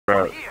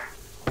bro.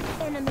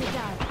 Enemy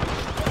down.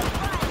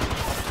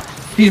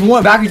 He's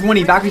one. Valkyrie's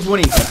 20. Valkyrie's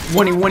 20.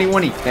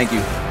 20. Thank you.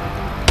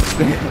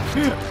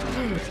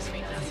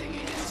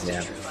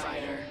 Yeah.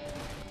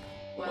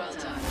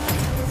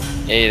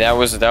 Hey, that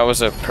was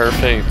a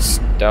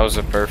perfect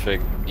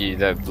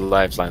that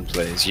Lifeline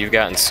plays. You've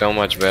gotten so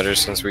much better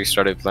since we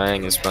started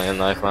playing and playing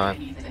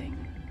Lifeline.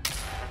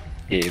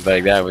 Yeah,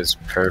 like that was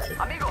perfect.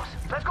 Amigos,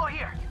 let's go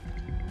here.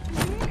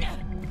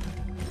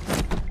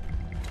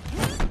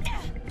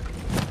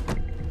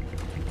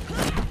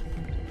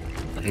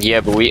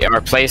 Yeah, but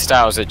our play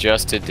styles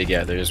adjusted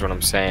together is what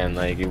I'm saying.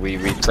 Like we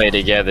play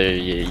together,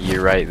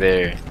 you're right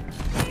there.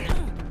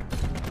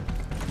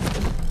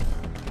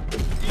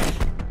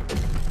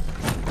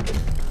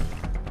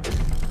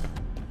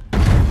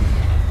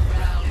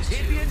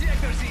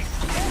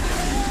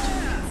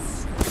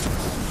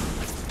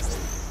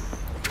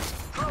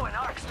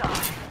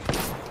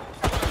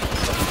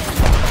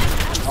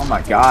 Oh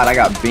my god, I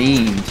got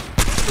beamed.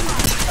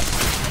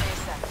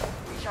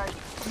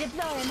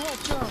 Deploying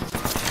headstrong.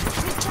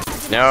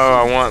 No,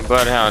 I want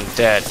Bloodhound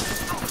dead.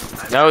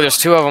 No, there's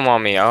two of them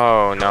on me.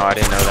 Oh no, I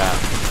didn't know that.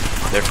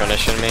 They're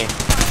finishing me.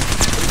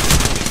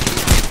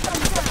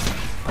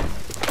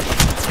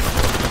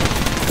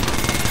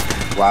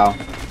 Wow.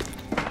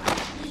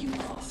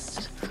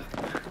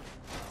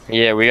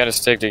 Yeah, we gotta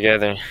stick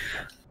together.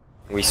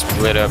 We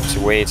split up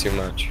way too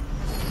much.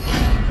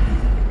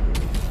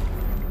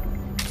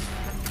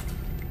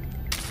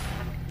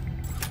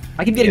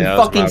 I keep getting Yeah, that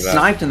was fucking my bad.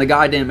 sniped in the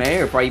goddamn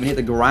air before I even hit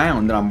the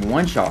ground, and I'm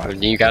one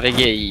shot. You gotta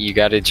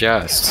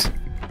adjust.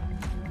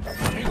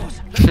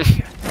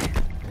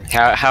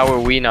 How are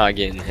we not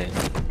getting hit?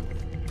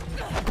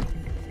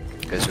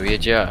 Because we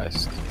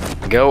adjust.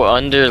 Go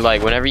under,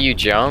 like whenever you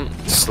jump,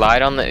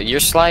 slide on you're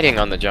sliding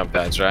on the jump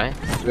pads, right?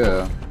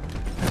 Yeah.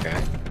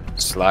 Okay.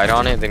 Slide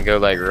on it, then go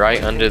like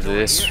right under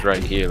this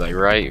right here, like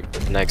right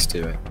next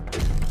to it.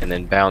 And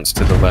then bounce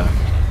to the left.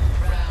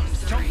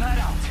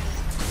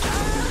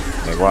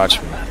 Like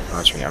watch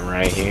me, I'm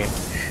right here.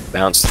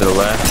 Bounce to the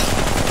left.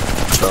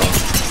 Boom.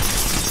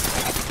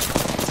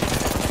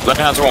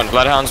 Bloodhound's one.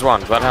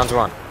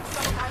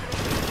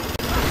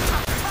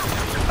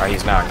 Oh,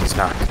 he's knocked.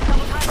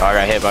 Oh, I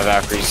got hit by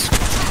Valkyrie's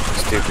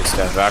stupid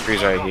stuff.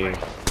 Valkyrie's right here.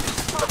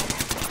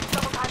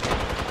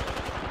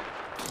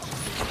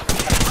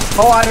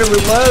 Oh, I had to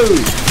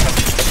reload.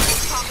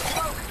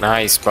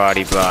 Nice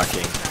body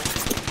blocking.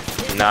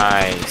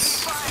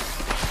 Nice.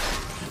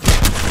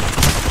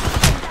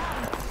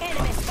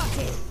 Enemy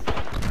spotted.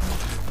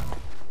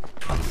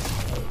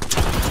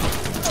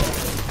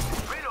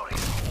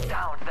 Reloading.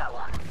 Down that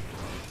one.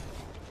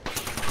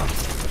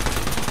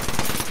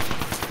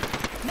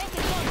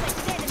 Making contact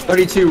with enemy.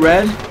 32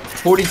 red.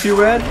 42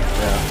 red.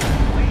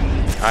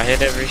 I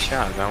hit every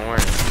shot, don't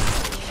worry.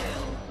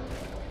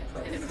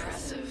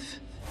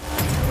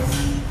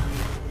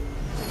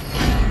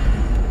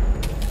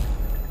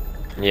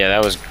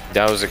 Yeah,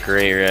 that was a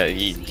great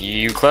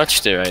you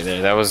clutched it right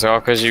there. That was all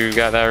because you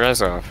got that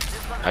res off.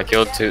 I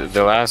killed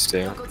the last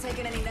two. Go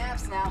taking any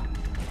naps now.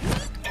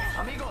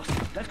 Amigos,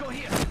 let's go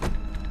here.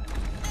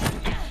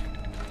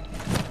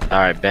 All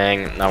right,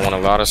 bang. I want a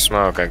lot of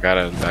smoke. I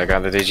got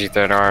the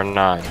Digithread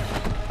R9.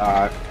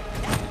 Alright.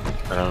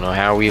 I don't know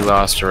how we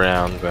lost a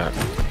round, but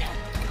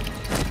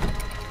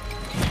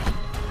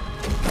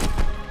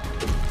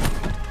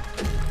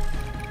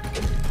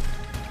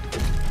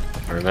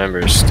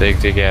remember, stick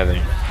together.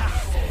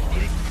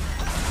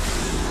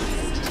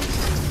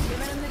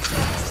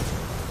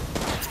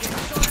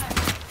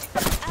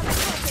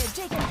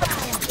 Taking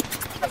fire.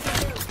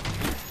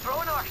 Throw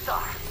an arc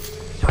star.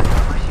 Charging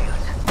up my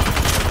shields.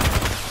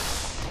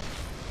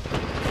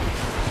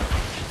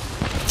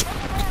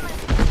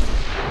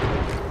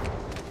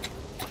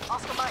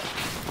 Oscar Mike,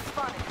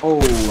 spotted.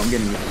 Oh, I'm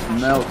getting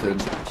melted.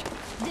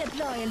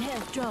 Deploying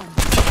headstrong.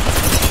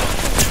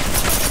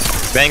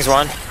 Bangs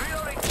one.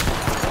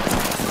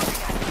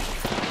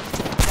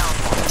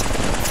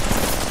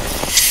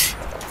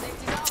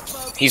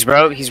 He's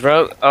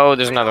broke. Oh,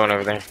 there's another one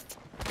over there.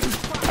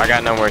 I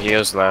got no more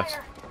heals left.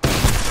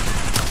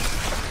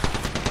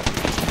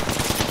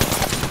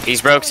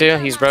 He's broke too.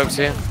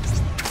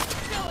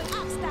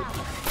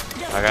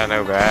 I got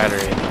no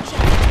battery.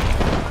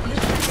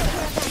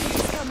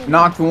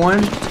 Knocked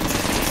one.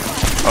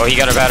 Oh, he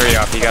got a battery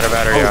off.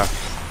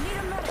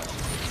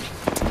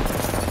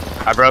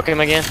 I broke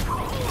him again.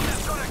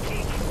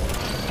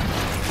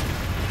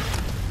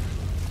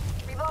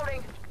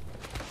 Reloading.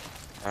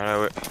 I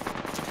don't know.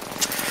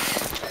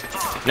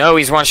 No,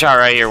 he's one shot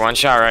right here. One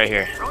shot.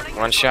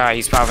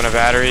 He's popping a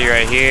battery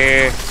right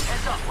here.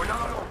 Heads up, we're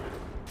not alone.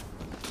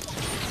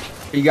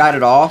 He got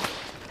it off.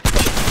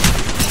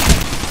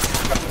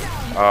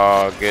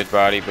 Oh, good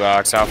body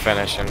blocks. I'll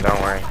finish him. Don't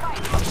worry.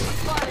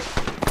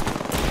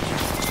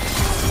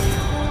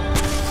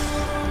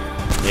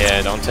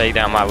 Yeah, don't take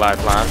down my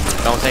lifeline.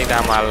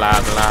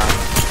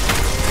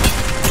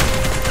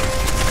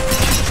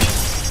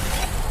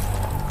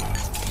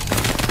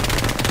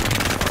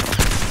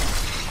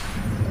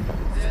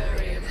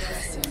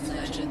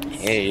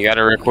 Hey, you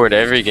gotta record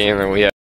every game that we have.